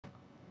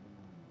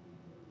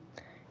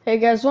Hey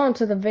guys, welcome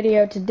to the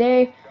video.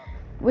 Today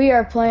we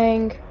are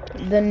playing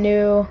the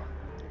new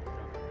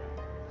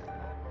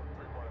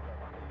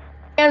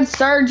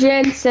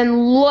Insurgents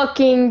and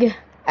looking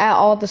at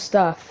all the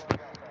stuff.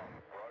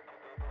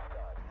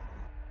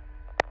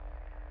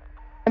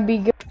 Be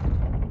good,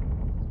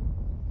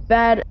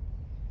 bad.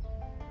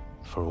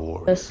 For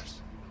warriors,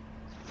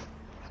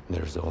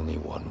 there's only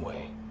one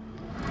way.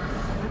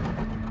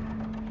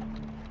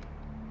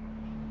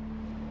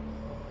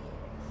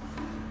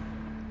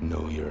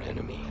 Know your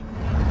enemy.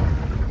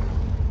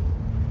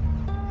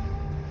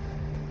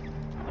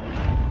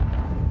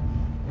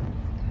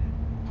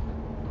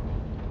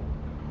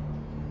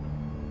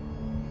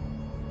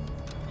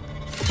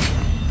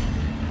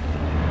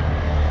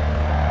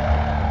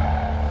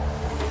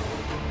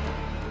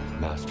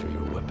 Master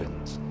your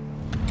weapons.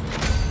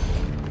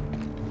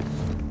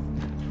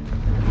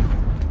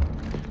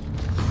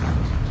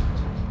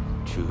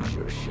 Choose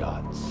your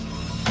shots.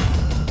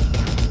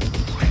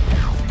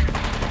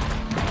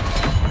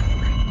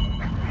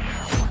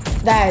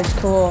 That is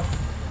cool.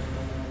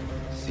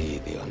 See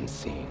the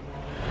unseen.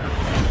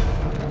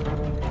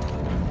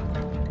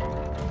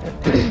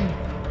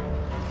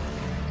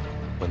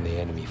 When the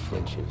enemy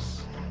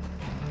flinches,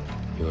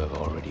 you have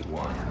already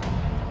won.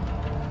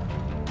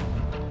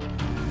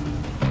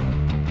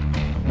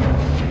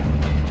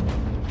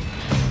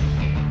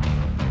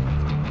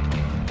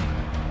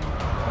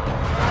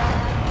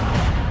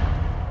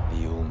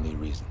 The only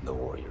reason the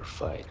warrior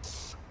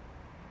fights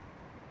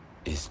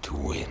is to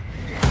win.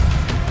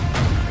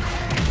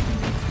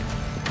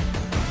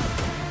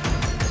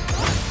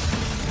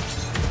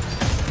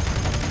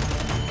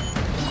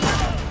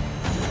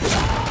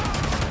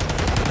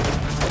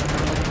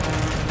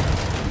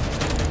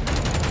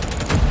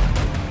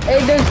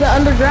 Hey, there's the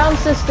underground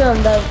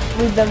system that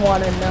we've been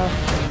wanting now.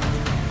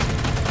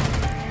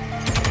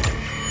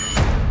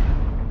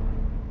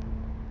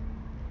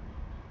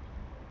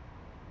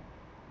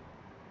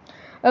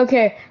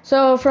 Okay,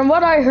 so from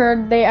what I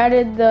heard, they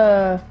added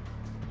the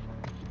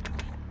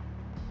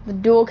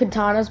dual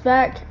katanas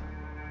back.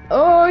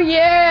 Oh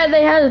yeah,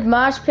 they had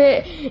mosh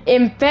pit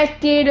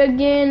infected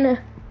again.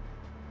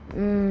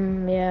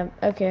 Yeah,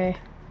 okay,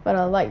 but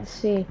I'd like to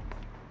see.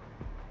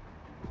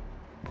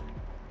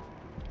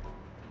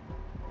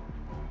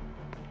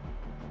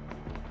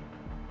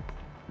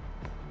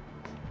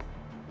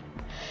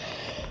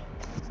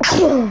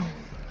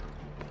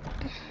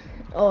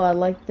 Oh, I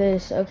like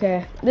this.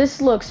 Okay,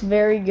 this looks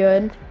very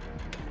good.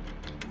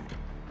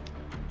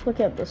 Look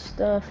at the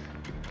stuff.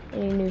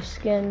 Any new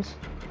skins?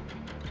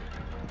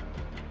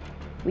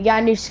 We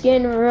got a new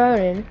skin,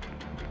 Ronin.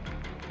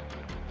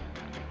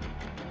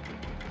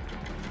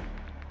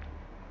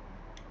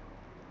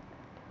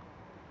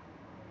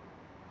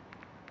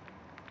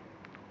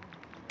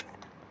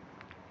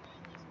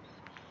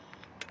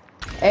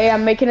 Hey,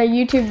 I'm making a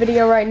YouTube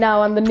video right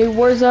now on the new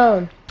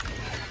Warzone.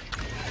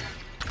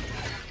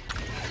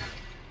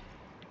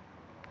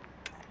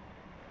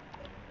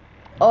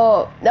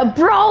 Oh,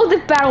 bro,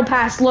 the battle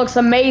pass looks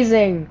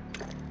amazing.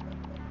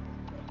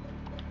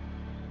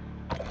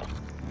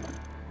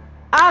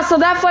 Ah, so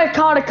that's what it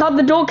called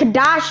the dual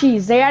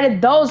Kadashis. They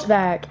added those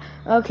back.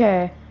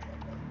 Okay.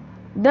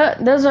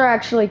 Those are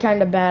actually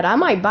kind of bad. I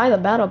might buy the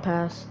battle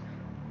pass.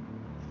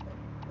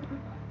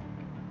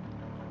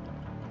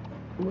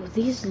 Ooh,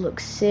 these look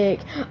sick.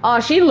 Oh,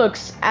 she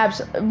looks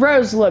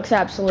Rose looks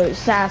absolute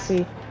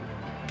sassy.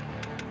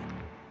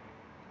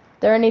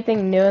 There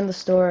anything new in the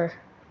store?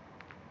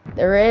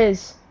 There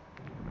is.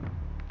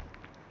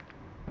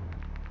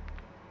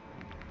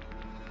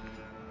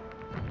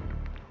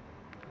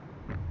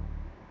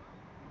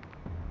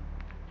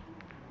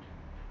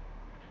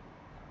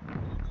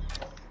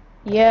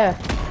 Yeah.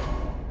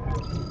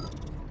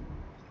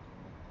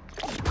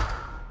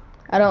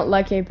 I don't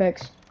like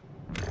Apex.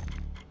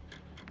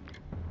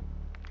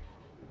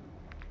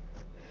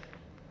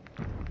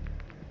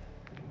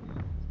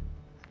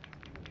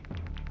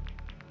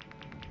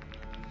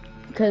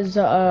 Because,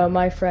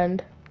 my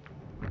friend.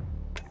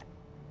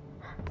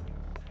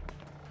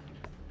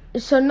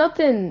 So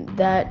nothing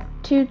that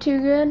too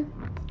good.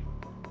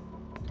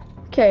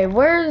 Okay,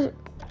 where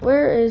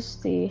is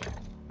the?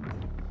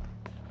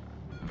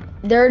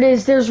 There it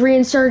is. There's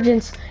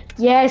Reinsurgence.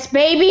 Yes,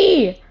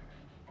 baby.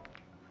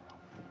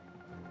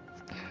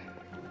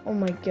 Oh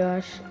my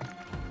gosh.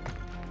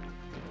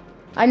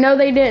 I know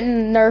they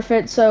didn't nerf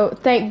it, so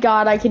thank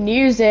God I can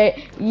use it.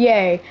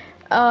 Yay.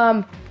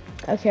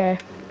 Okay.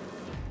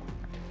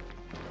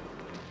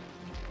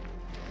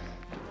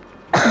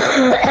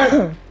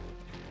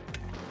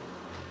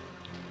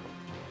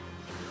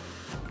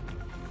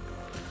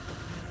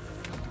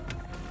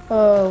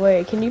 Oh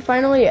wait, can you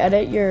finally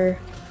edit your?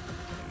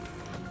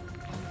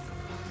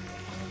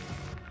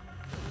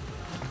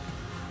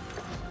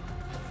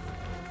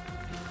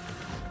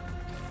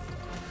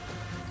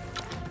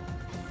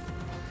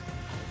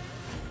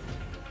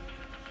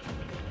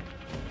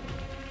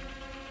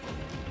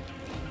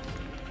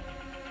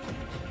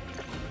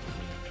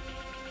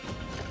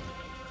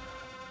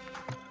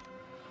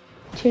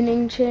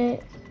 Tuning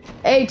chain.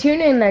 Hey,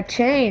 tune in that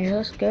change.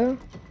 Let's go.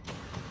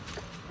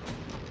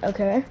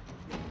 Okay.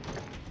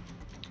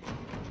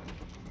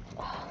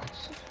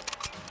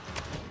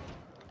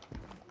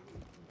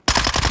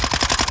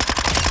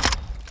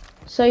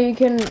 So you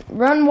can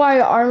run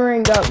while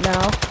armoring up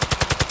now.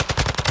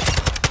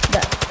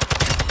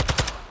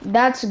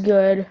 That's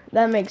good.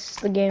 That makes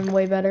the game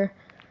way better.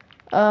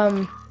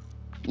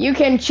 You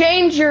can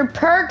change your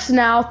perks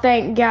now,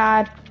 thank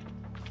God.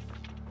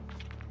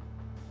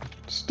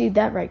 Just do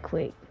that right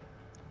quick.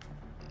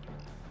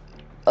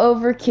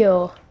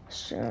 Overkill.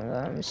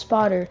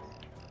 Spotter.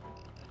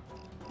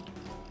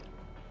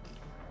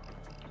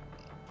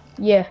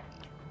 Yeah.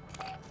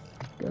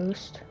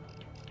 Ghost.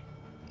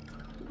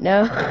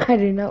 No, I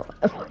do not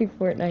want to play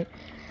Fortnite.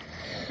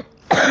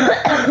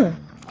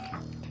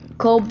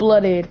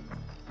 Cold-blooded.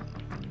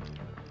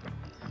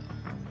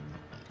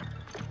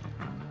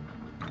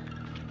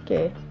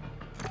 Okay.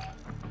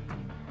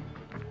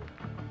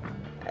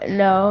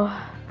 No.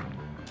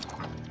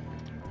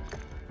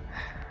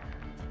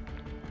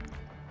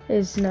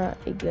 It's not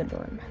a good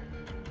one.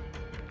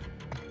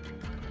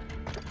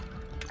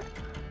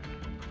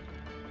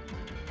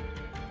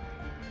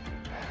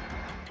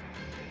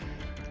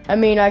 I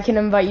mean, I can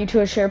invite you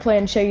to a share play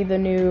and show you the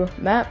new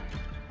map.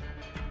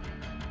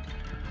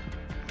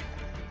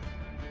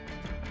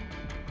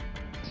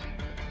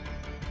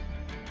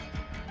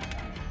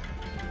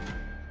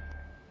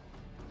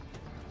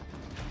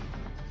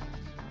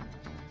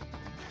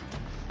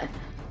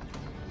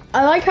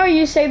 I like how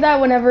you say that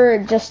whenever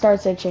it just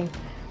starts itching.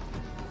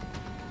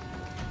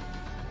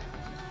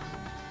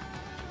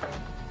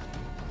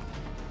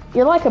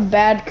 You're like a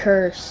bad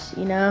curse,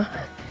 you know?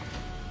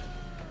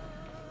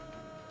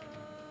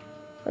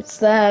 What's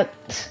that?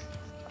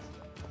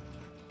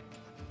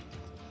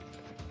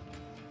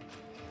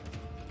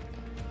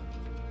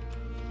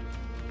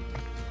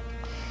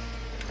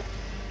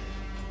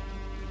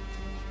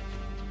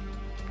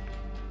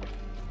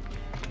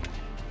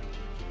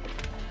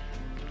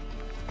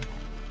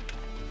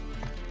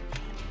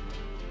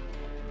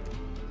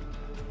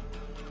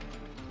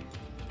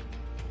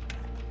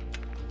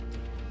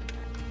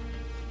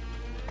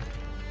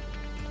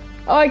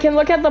 Oh, I can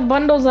look at the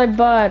bundles I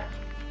bought.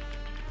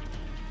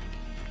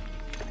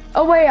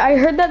 Oh wait, I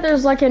heard that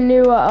there's like a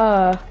new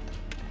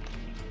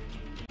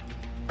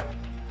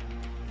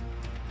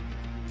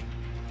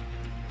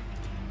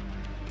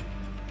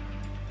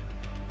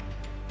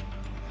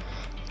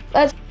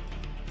let's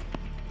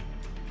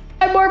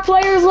 5 more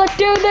players, let's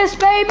do this,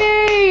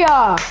 baby!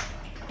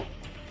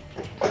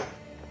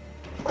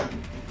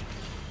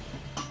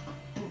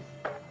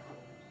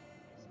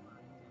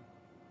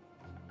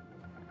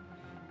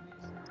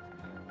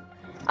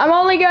 I'm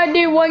only gonna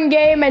do one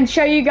game and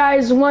show you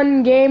guys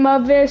one game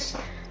of this,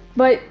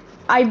 but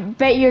I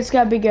bet you it's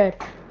gonna be good.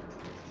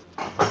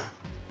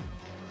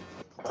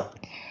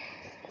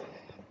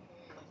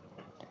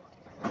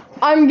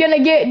 I'm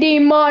gonna get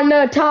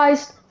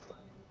demonetized.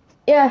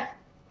 Yeah.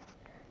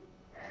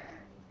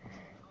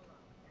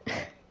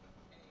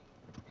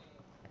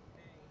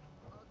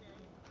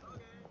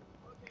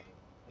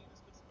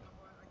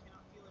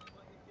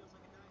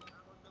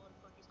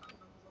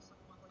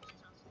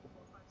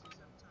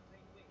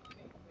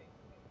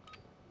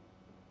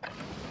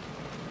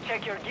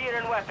 Check your gear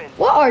and weapons.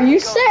 What are you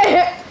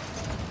saying?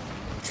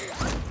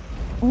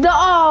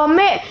 Oh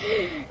man,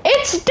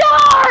 it's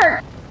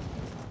dark!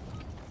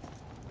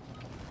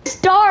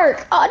 It's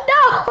dark! Oh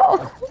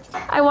no!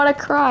 I wanna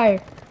cry.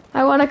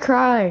 I wanna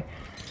cry.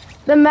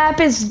 The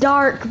map is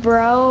dark,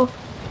 bro.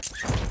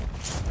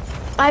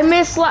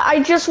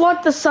 I just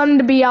want the sun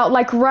to be out,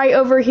 like right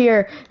over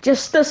here.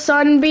 Just the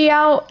sun be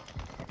out.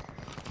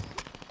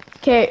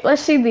 Okay,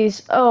 let's see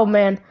these. Oh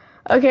man.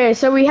 Okay,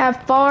 so we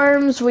have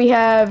farms, we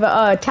have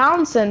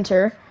town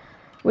center,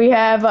 we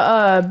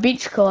have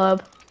beach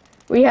club,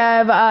 we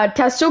have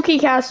Tatsuki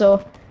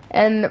Castle,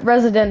 and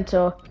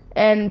residential,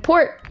 and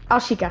Port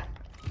Ashika.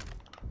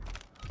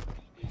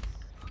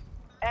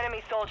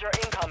 Enemy soldier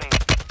incoming.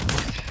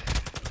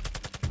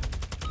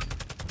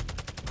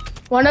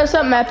 Wanna know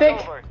something epic?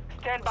 Over.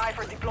 Stand by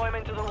for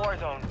deployment to the war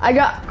zone.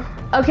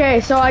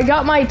 Okay, so I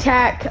got my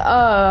TAC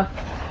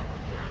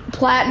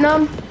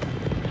platinum.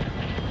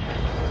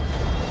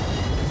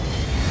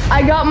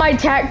 I got my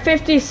TAC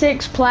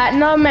 56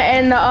 platinum,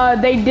 and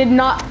they did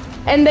not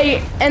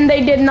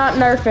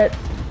nerf it.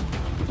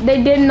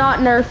 They did not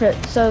nerf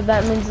it, so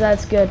that means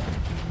that's good.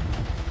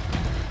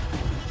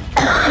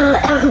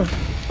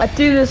 Let's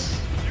do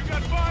this. You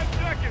got 5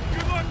 seconds.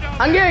 Good luck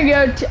down I'm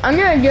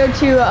gonna go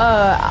to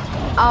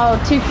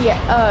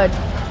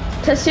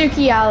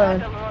Tatsuki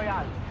Island Battle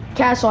Royale.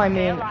 Castle. I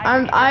mean,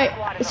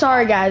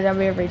 sorry guys, I'm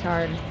being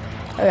retarded.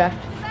 Okay,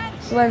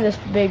 let's learn this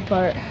big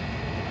part.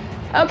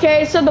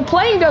 Okay, so the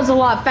plane goes a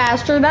lot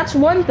faster. That's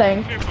one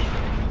thing.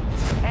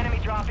 Enemy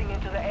dropping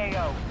into the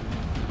AO.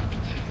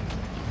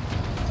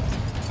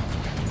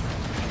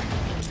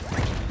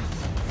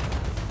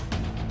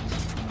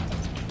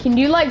 Can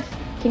you like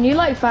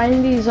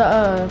find these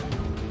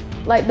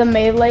like the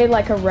melee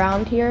like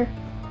around here?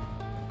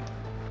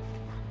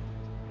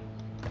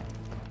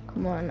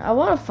 Come on. on. I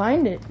want to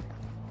find it.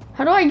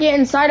 How do I get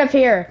inside of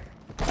here?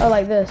 Oh,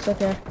 like this.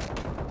 Okay.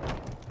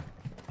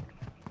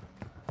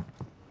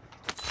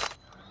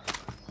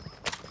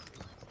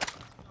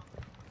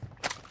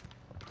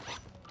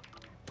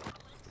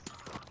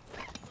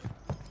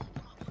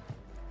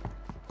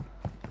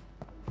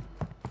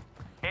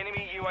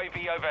 Enemy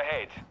UAV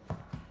overhead.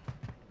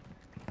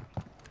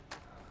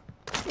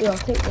 Yo, I'll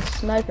take the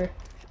sniper.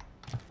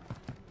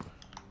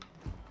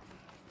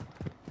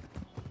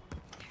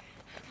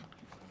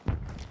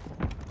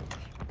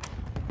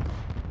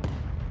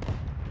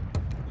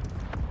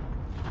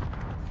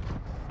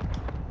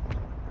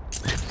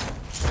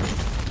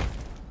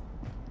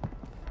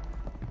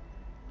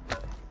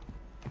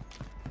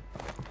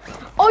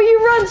 Oh,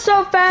 you run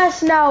so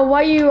fast now.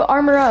 Why you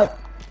armor up?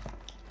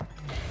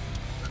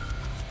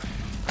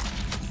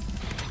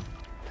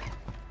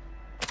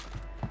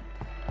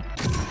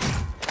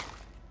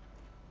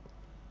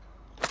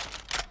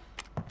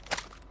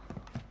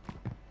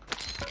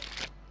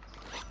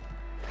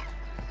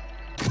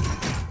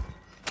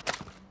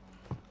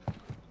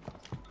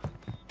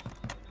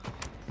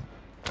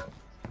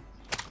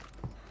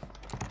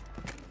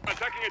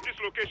 Attacking at this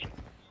location.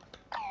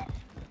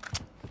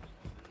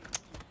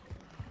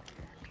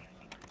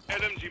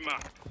 LMG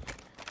mark.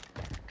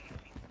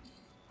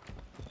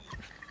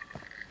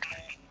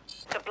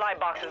 Supply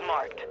boxes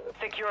marked.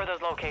 Secure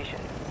those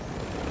locations.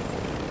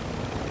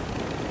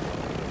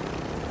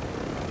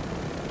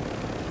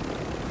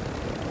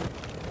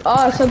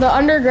 Oh, so the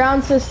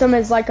underground system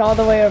is like all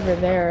the way over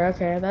there.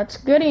 Okay, that's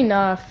good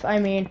enough. I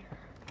mean,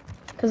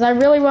 because I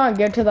really want to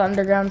get to the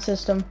underground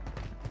system.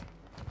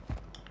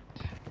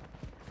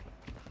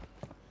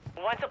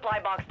 One supply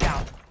box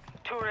down.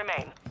 2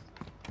 remain.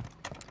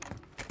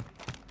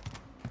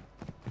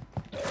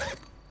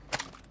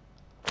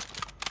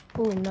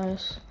 Ooh,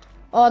 nice.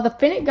 Oh, the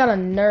Finnick got a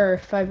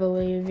nerf, I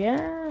believe.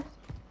 Yeah?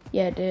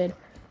 Yeah, it did.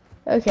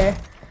 Okay.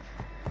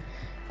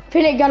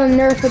 Finnick got a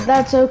nerf, but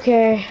that's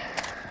okay.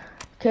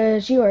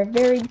 Because you are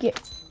very good.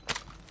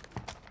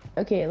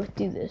 Okay, let's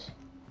do this.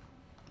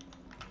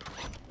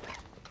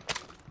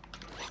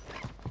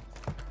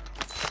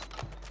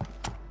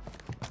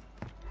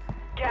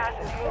 Gas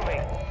is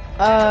moving.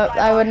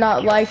 I would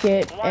not like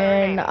it,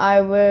 and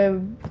I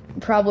would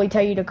probably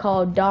tell you to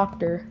call a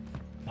doctor.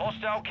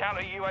 Hostile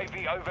counter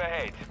UAV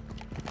overhead.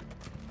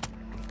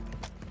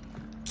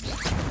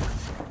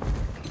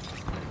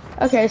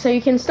 Okay, so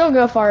you can still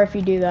go far if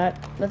you do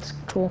that. That's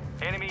cool.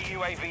 Enemy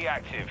UAV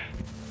active.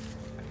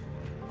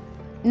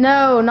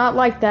 No, not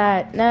like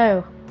that.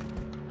 No.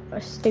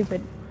 That's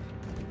stupid.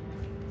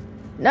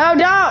 No,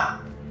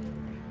 don't!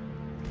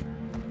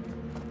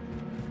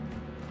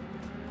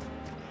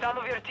 Some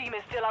of your team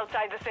is still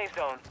outside the safe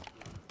zone.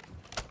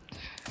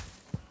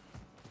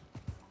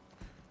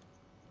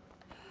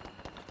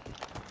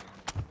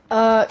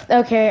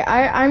 Okay,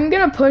 I'm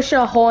gonna push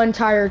a whole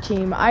entire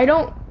team. I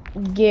don't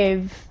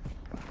give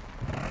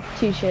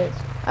two shits.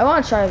 I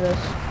wanna try this.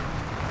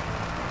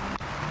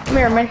 Come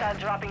here, man. Hostiles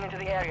dropping into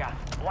the area.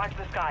 Watch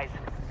the skies.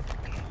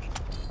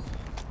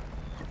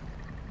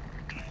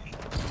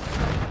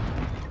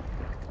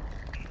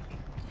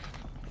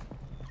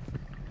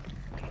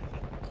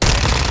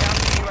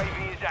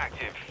 UAV is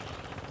active.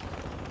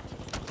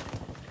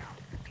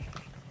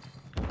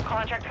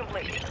 Contract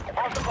complete.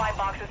 All supply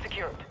boxes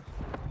secured.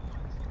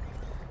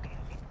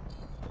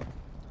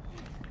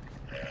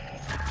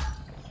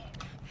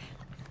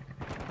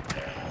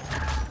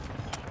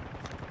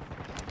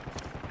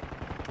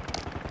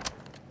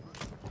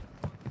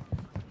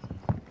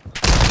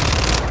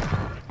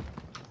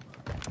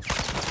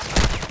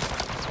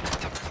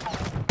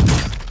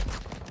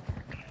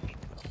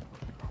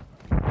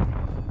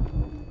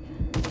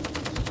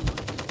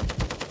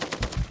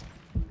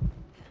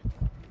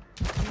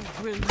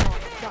 Will not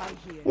die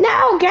here.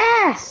 No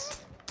gas!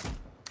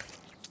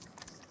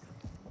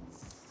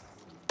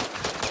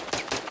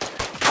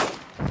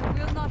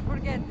 You will not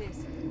forget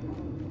this.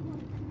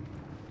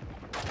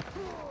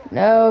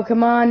 No,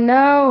 come on,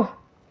 no!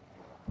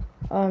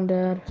 Oh, I'm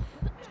dead.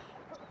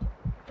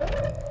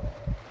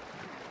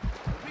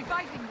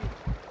 Reviving you.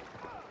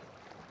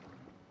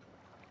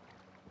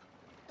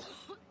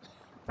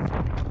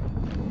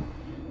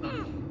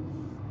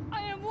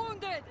 I am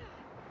wounded.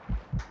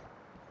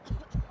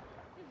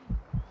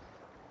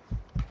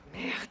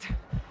 Merde.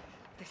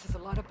 This is a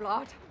lot of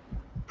blood.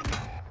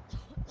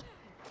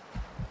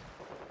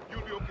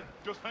 You'll be okay.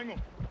 Just hang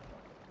on.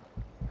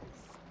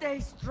 Stay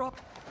strong.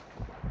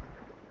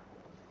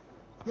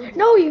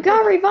 No, you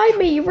gotta revive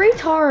me, you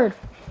retard!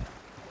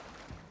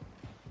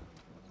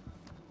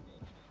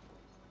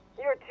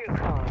 You're too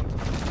kind.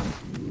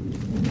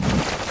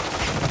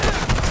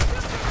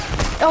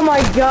 Oh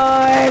my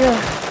god!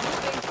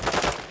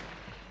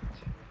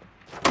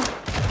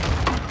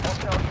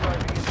 Hostile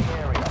UAV in the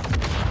area.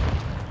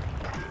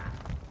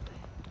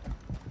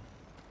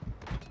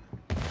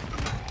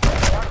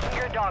 Marking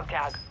your dog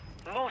tag.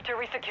 Move to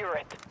resecure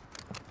it.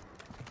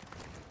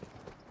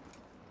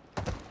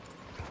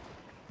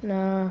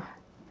 No.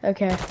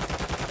 Okay.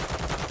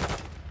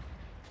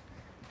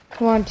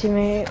 Come on,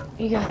 teammate.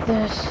 You got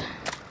this.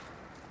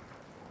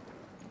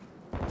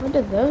 What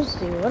did those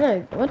do?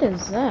 What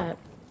is that?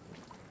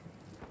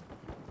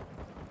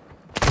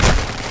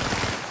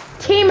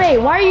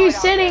 Teammate, why are you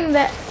sitting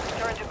that?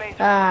 Return to base.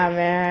 Ah,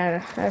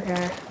 man.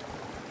 Okay.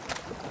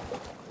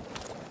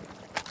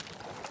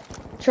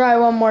 Try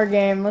one more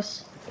game.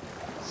 Let's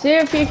see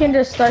if you can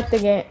just start the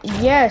game.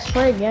 Yes,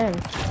 play again.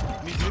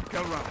 Need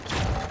mid-cal round.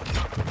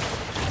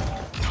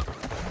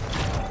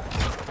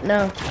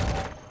 No.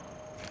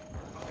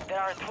 There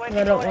are I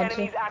 24 don't want to.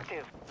 enemies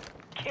active.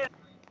 Kill.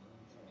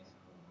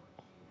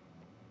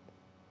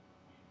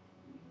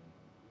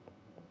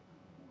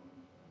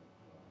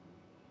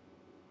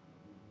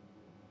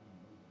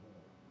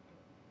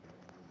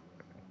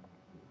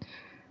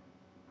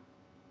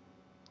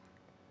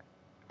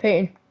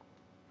 Peyton.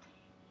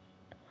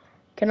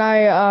 Can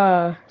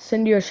I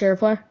send you a share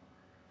play?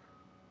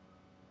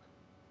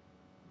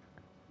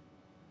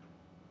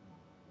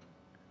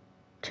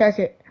 Check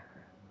it.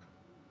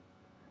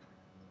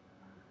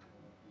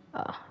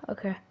 Oh,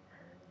 okay.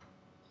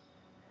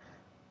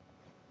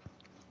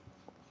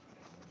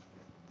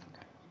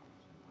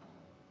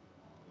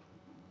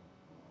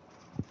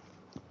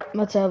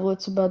 My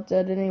tablet's about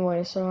dead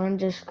anyway, so I'm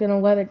just gonna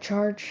let it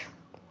charge.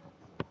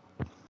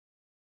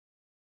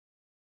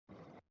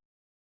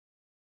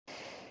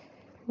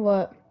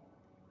 What?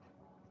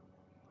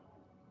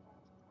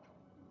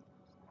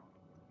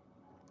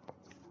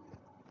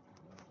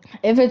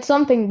 If it's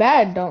something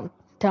bad, don't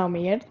tell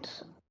me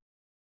it.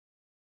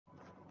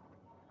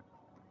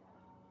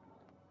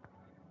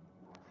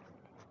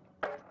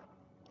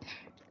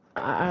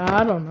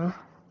 I don't know.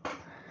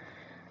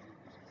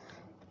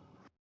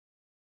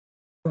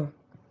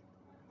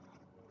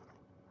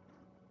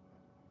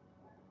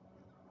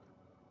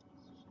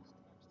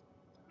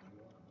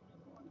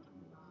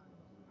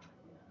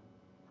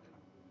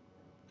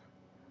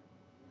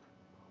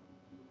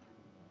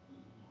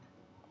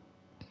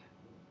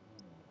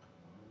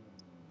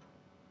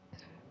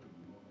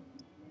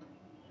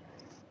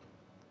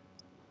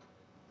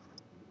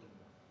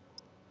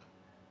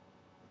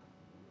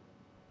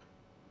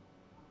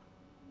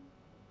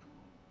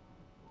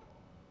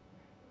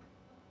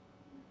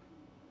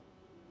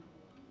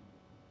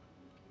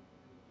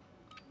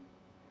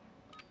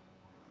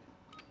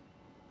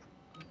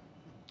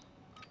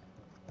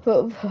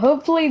 But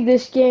hopefully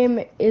this game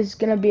is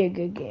gonna be a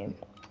good game.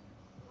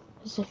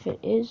 Because if it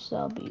is,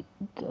 that'll be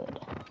good.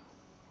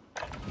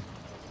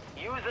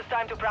 Use this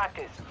time to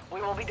practice. We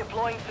will be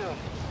deploying soon.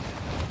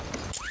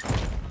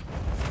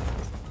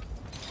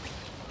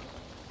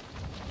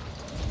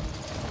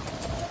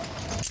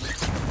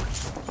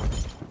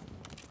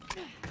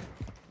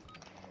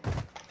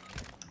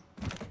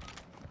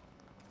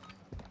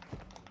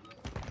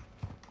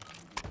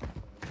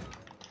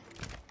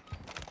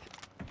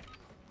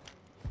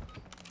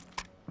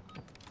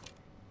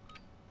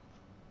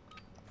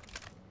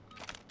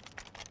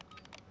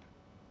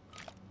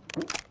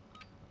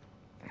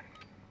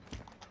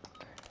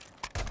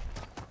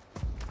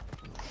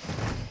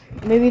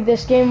 Maybe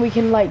this game we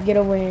can like get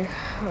away.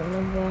 I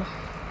don't know.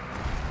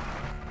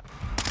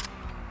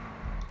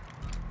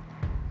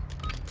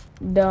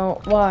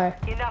 Don't. Why?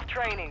 Enough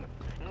training.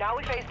 Now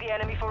we face the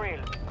enemy for real.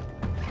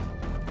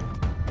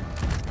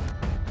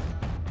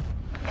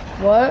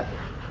 What?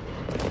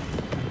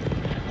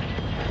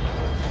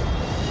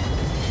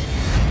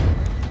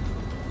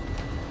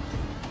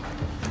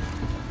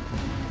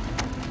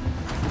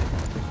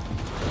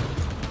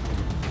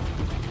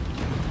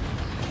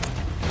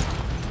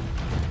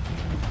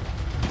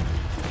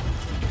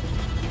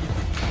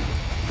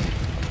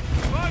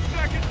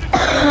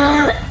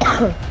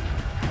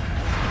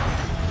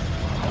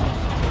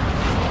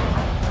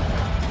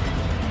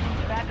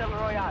 Battle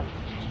Royale.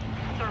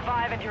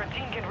 Survive and your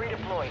team can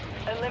redeploy.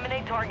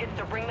 Eliminate targets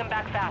to bring them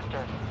back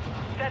faster.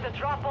 Set a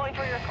drop point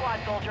for your squad,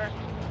 soldier.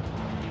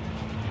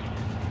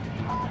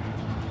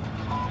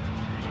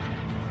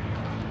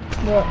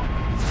 What?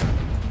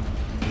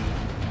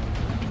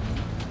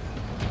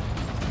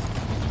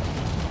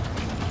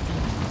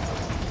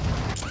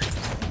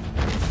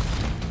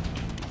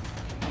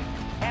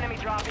 Enemy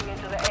dropping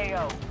into the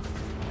AO.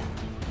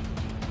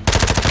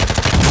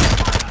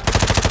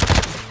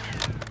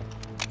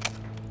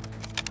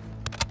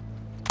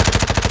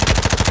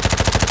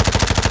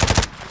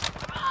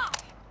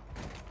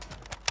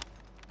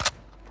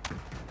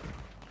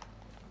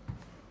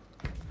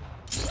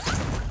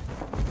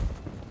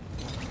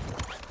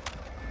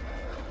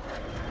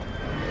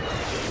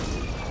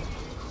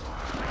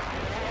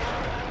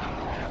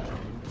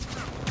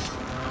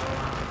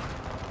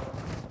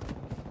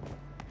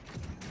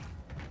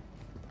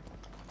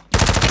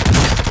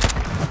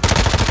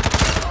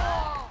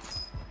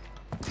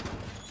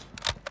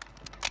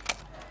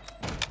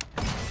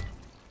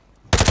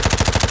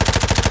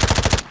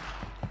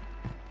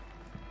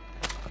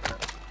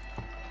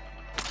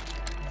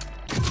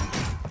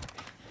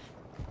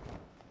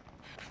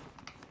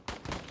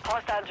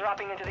 Hostiles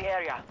dropping into the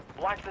area.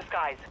 Watch the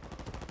skies.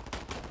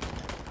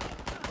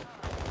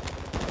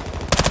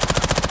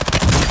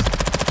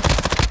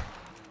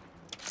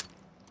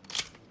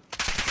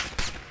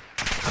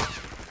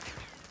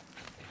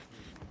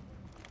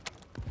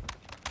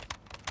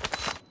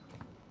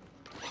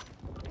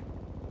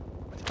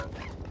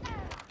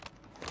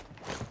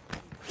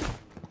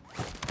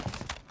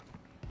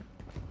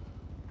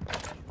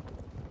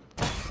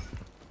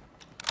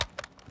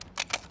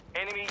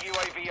 Enemy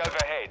UAV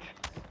overhead.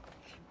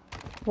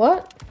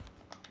 What?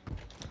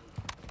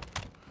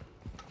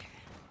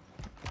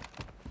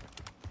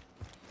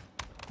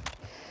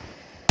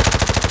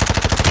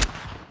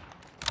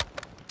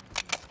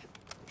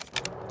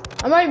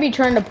 I might be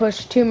trying to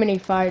push too many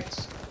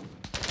fights.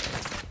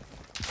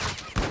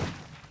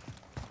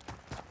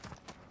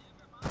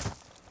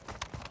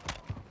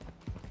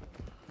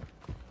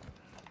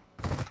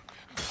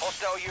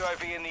 Hostile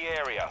UAV in the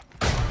area.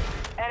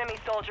 Enemy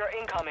soldier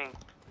incoming.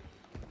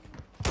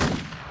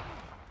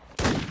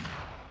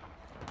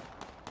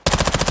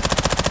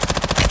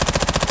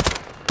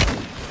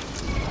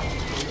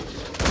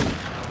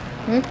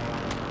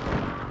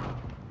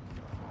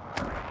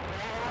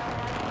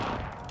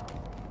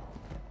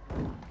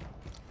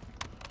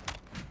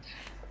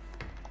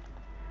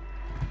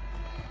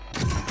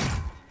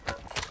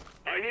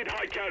 I need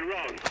high cal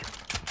rounds.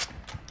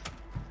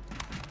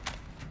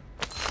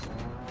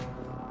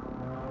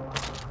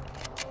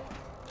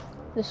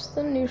 This is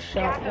the new Gas is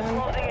shotgun.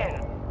 closing in.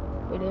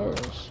 It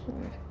is.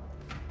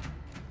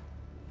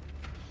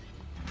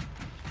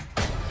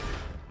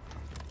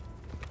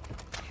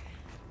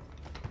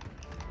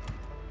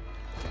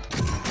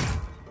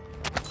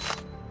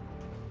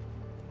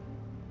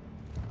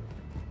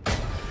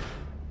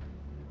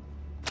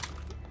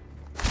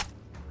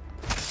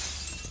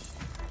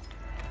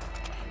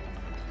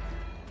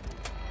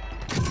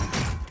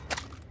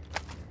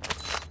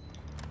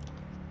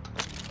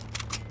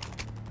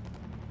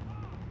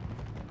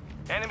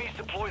 Enemies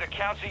deployed a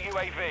counter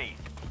UAV.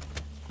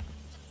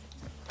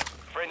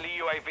 Friendly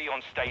UAV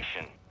on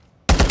station.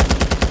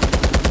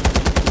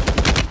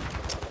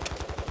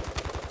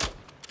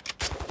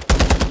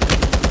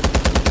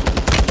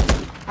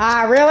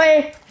 Ah,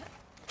 really?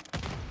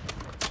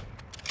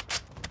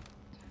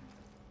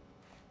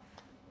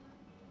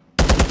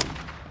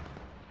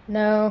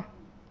 No.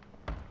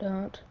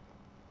 Don't.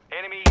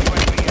 Enemy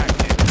UAV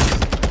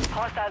active.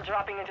 Hostiles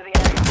dropping into the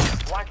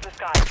area. Watch the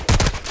sky.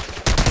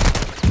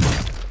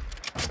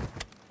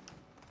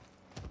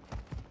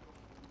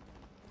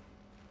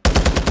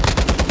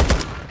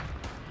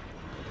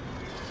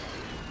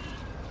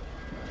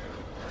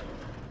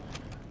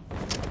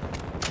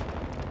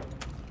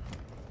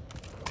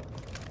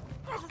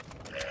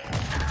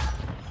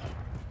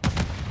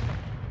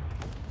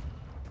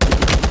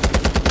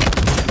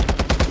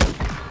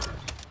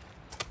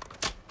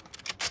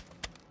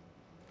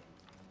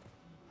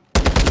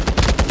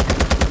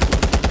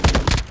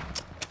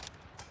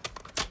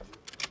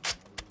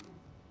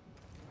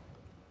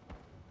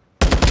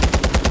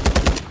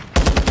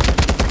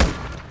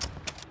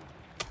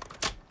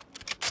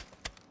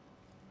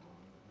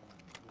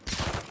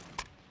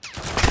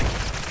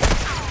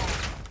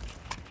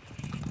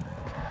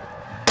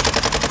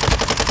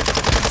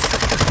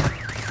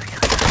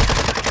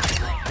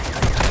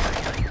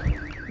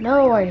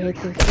 No, I hate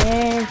this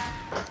game.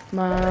 Come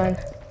on,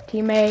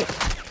 teammate.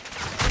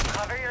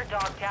 Cover your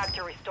dog tag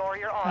to restore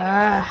your honor.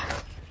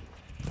 Ah.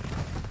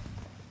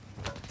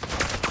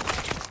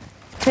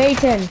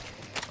 Peyton.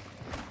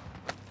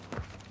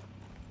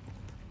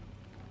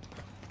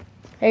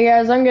 Hey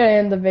guys, I'm gonna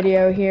end the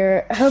video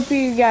here. I hope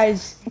you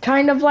guys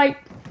kind of like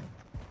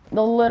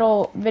the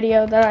little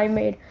video that I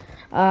made.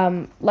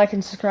 Like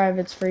and subscribe,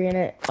 it's free and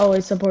it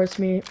always supports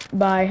me.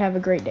 Bye, have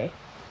a great day.